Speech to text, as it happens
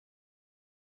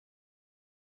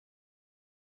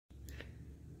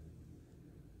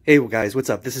Hey guys,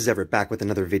 what's up? This is Everett back with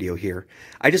another video here.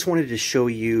 I just wanted to show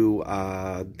you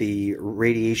the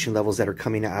radiation levels that are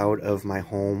coming out of my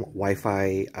home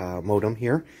Wi-Fi modem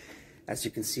here. As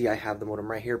you can see, I have the modem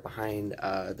right here behind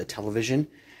the television,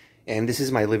 and this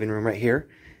is my living room right here.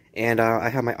 And I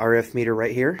have my RF meter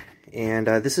right here, and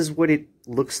this is what it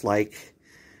looks like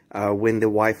when the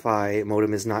Wi-Fi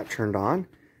modem is not turned on.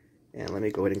 And let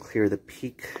me go ahead and clear the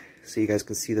peak so you guys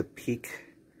can see the peak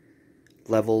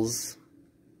levels.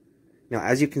 Now,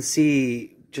 as you can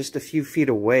see, just a few feet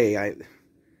away,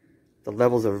 the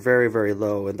levels are very, very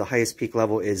low, and the highest peak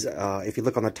level is, if you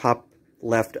look on the top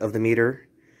left of the meter,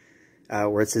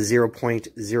 where it says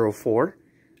 0.04,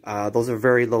 those are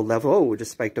very low level. Oh, it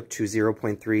just spiked up to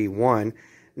 0.31.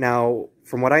 Now,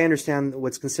 from what I understand,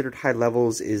 what's considered high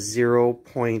levels is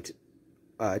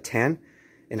 0.10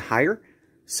 and higher.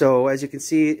 So, as you can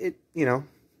see, a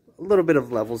little bit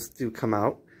of levels do come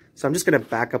out. So I'm just going to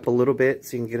back up a little bit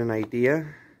so you can get an idea.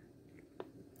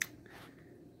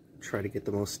 Try to get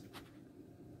the most...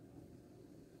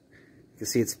 You can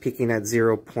see it's peaking at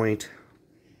 0.18.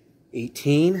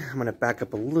 I'm going to back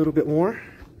up a little bit more.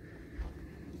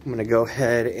 I'm going to go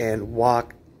ahead and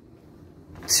walk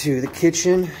to the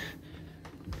kitchen.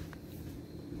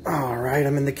 Alright,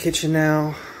 I'm in the kitchen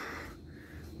now.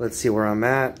 Let's see where I'm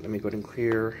at. Let me go ahead and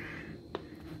clear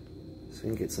so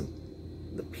you can get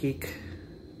the peak.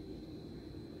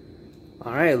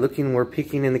 Alright, we're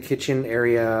peaking in the kitchen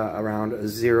area around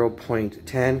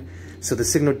 0.10. So the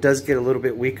signal does get a little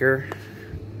bit weaker.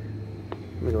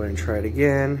 Let me go ahead and try it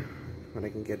again. What I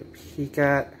can get a peak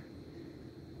at.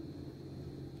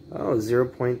 Oh,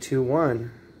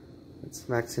 0.21. It's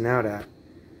maxing out at.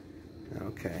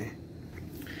 Okay.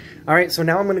 Alright, so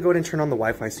now I'm going to go ahead and turn on the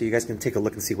Wi-Fi so you guys can take a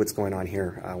look and see what's going on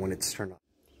here when it's turned on.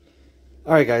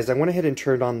 Alright guys, I went ahead and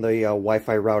turned on the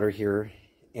Wi-Fi router here,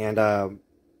 and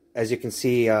as you can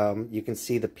see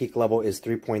the peak level is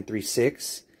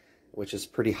 3.36, which is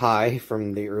pretty high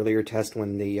from the earlier test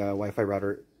when the Wi-Fi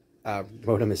router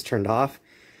modem is turned off.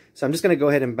 So I'm just going to go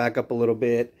ahead and back up a little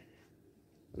bit.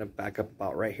 I'm going to back up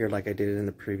about right here like I did in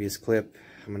the previous clip.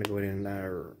 I'm going to go ahead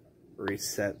and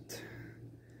reset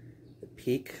the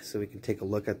peak so we can take a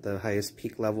look at the highest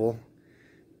peak level,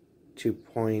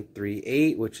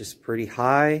 2.38, which is pretty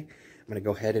high. I'm going to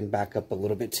go ahead and back up a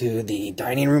little bit to the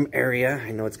dining room area.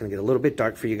 I know it's going to get a little bit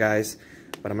dark for you guys,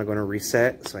 but I'm going to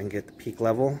reset so I can get the peak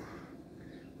level,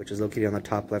 which is located on the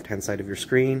top left-hand side of your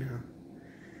screen.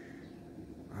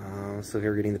 So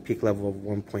here we're getting the peak level of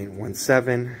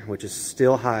 1.17, which is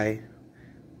still high.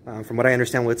 From what I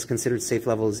understand, what's considered safe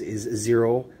levels is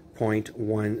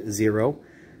 0.10.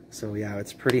 So yeah,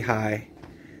 it's pretty high.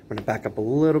 I'm going to back up a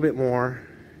little bit more.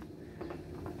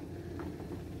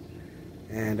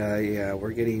 And yeah,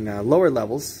 we're getting lower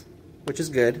levels, which is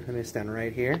good. I'm going to stand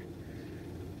right here.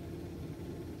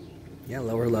 Yeah,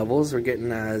 lower levels. We're getting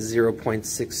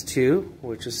 0.62,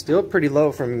 which is still pretty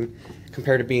low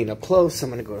compared to being up close. I'm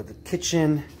going to go to the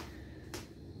kitchen,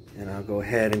 and I'll go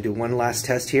ahead and do one last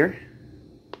test here.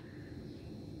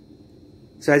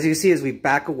 So as you can see, as we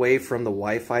back away from the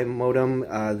Wi-Fi modem,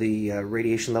 the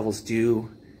radiation levels do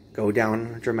go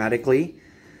down dramatically.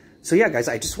 So yeah, guys,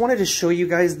 I just wanted to show you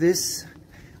guys this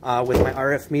with my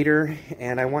RF meter,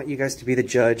 and I want you guys to be the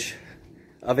judge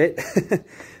of it,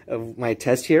 of my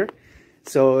test here.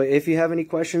 So if you have any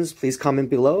questions, please comment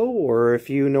below, or if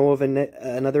you know of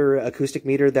another acoustic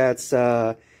meter that's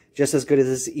just as good as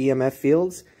this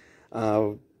EMFields,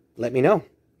 let me know.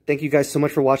 Thank you guys so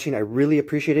much for watching. I really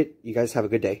appreciate it. You guys have a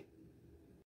good day.